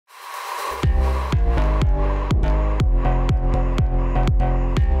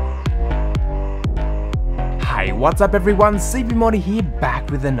What's up everyone, CBModder here, back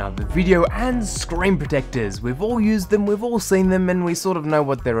with another video. And screen protectors, we've all used them, we've all seen them, and we sort of know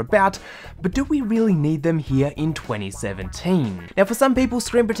what they're about, but do we really need them here in 2017? Now for some people,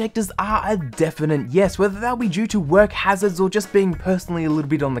 screen protectors are a definite yes, whether they'll be due to work hazards or just being personally a little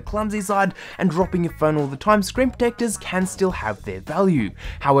bit on the clumsy side and dropping your phone all the time. Screen protectors can still have their value.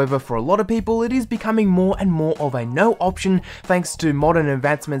 However, for a lot of people, it is becoming more and more of a no option thanks to modern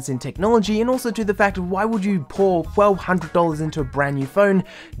advancements in technology, and also to the fact of why would you pour $1,200 into a brand new phone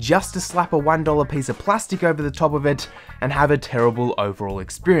just to slap a $1 piece of plastic over the top of it and have a terrible overall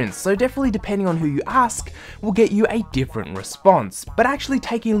experience. So definitely, depending on who you ask, will get you a different response. But actually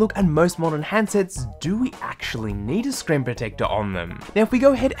taking a look at most modern handsets, do we actually need a screen protector on them? Now if we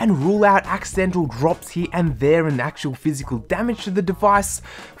go ahead and rule out accidental drops here and there and actual physical damage to the device,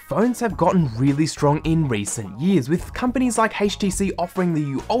 phones have gotten really strong in recent years, with companies like HTC offering the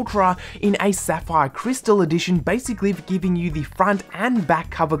U Ultra in a sapphire crystal edition, basically giving you the front and back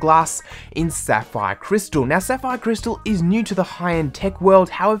cover glass in sapphire crystal. Now sapphire crystal is new to the high-end tech world,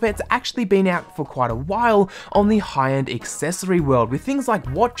 however it's actually been out for quite a while on the high-end accessory world, with things like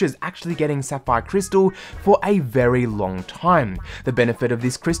watches actually getting sapphire crystal for a very long time. The benefit of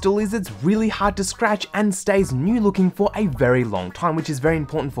this crystal is it's really hard to scratch and stays new looking for a very long time, which is very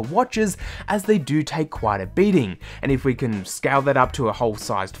important for watches as they do take quite a beating. And if we can scale that up to a whole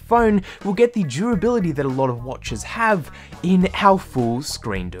sized phone, we'll get the durability that a lot of watches have in our full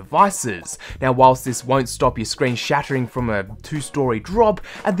screen devices. Now whilst this won't stop your screen shattering from a 2-story drop,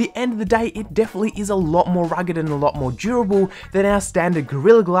 at the end of the day it definitely is a lot more rugged and a lot more durable than our standard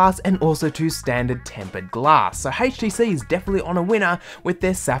Gorilla Glass and also to standard tempered glass. So HTC is definitely on a winner with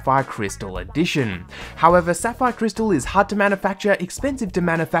their sapphire crystal edition. However, sapphire crystal is hard to manufacture, expensive to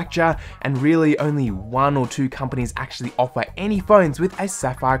manufacture, and really only 1 or 2 companies actually offer any phones with a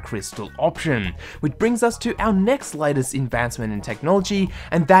sapphire crystal option. Which brings us to our next latest advancement in technology,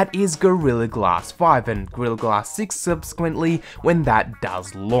 and that is Gorilla Glass 5 and Gorilla Glass 6 subsequently when that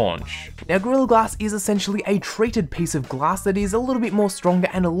does launch. Now Gorilla Glass is essentially a treated piece of glass that is a little bit more stronger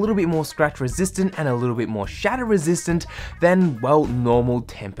and a little bit more scratch resistant and a little bit more shatter resistant than, well, normal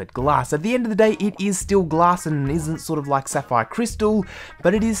tempered glass. At the end of the day, it is still glass and isn't sort of like sapphire crystal,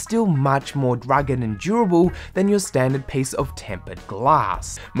 but it is still much more rugged and durable than your standard piece of tempered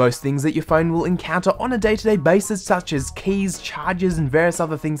glass. Most things that your phone will encounter on a day-to-day basis, such as keys, chargers, and various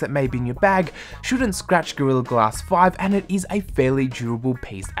other things that may be in your bag, shouldn't scratch Gorilla Glass 5, and it is a fairly durable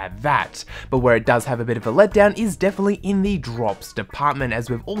piece at that. But where it does have a bit of a letdown is definitely in the drops department, as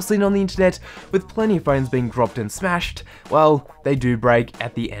we've all seen on the internet, with plenty of phones being dropped and smashed. Well, they do break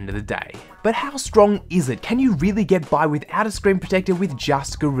at the end of the day. But how strong is it? Can you really get by without a screen protector with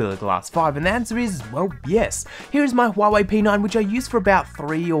just Gorilla Glass 5? And the answer is, well, yes. Here is my Huawei P9, which I used for about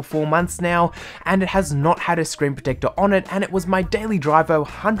 3 or 4 months now, and it has not had a screen protector on it, and it was my daily driver,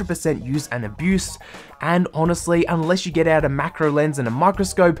 100% use and abuse. And honestly, unless you get out a macro lens and a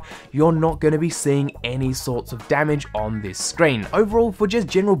microscope, you're not going to be seeing any sorts of damage on this screen. Overall, for just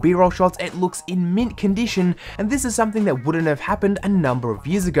general B-roll shots, it looks in mint condition, and this is something that wouldn't have happened a number of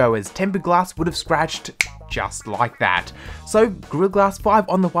years ago, as tempered glass would have scratched just like that. So Gorilla Glass 5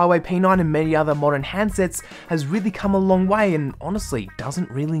 on the Huawei P9 and many other modern handsets has really come a long way, and honestly doesn't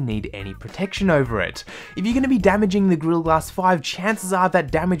really need any protection over it. If you're going to be damaging the Gorilla Glass 5, chances are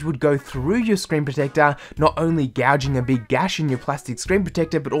that damage would go through your screen protector, not only gouging a big gash in your plastic screen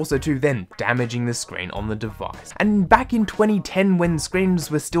protector, but also to then damaging the screen on the device. And back in 2010, when screens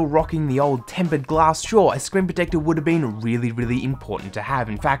were still rocking the old tempered glass, sure, a screen protector would have been really important to have.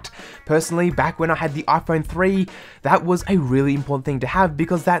 In fact, personally, back when I had the iPhone 3, that was a really important thing to have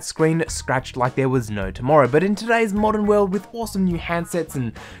because that screen scratched like there was no tomorrow. But in today's modern world with awesome new handsets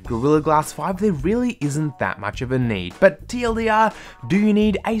and Gorilla Glass 5, there really isn't that much of a need. But TLDR, do you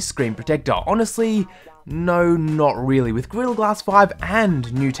need a screen protector? Honestly, no, not really. With Gorilla Glass 5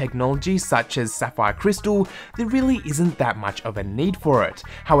 and new technology such as sapphire crystal, there really isn't that much of a need for it.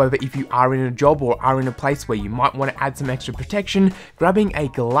 However, if you are in a job or are in a place where you might want to add some extra protection, grabbing a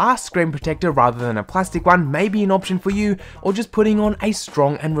glass screen protector rather than a plastic one may be an option for you, or just putting on a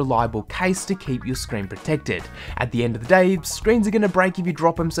strong and reliable case to keep your screen protected. At the end of the day, screens are going to break if you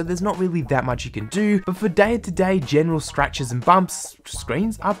drop them, so there's not really that much you can do, but for day-to-day general scratches and bumps,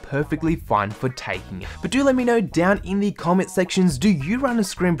 screens are perfectly fine for taking it. But do let me know down in the comment sections, do you run a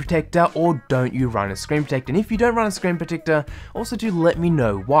screen protector or don't you run a screen protector? And if you don't run a screen protector, also do let me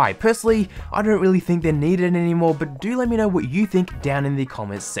know why. Personally, I don't really think they're needed anymore, but do let me know what you think down in the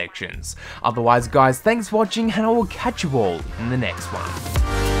comment sections. Otherwise guys, thanks for watching and I will catch you all in the next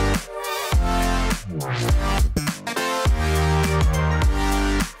one.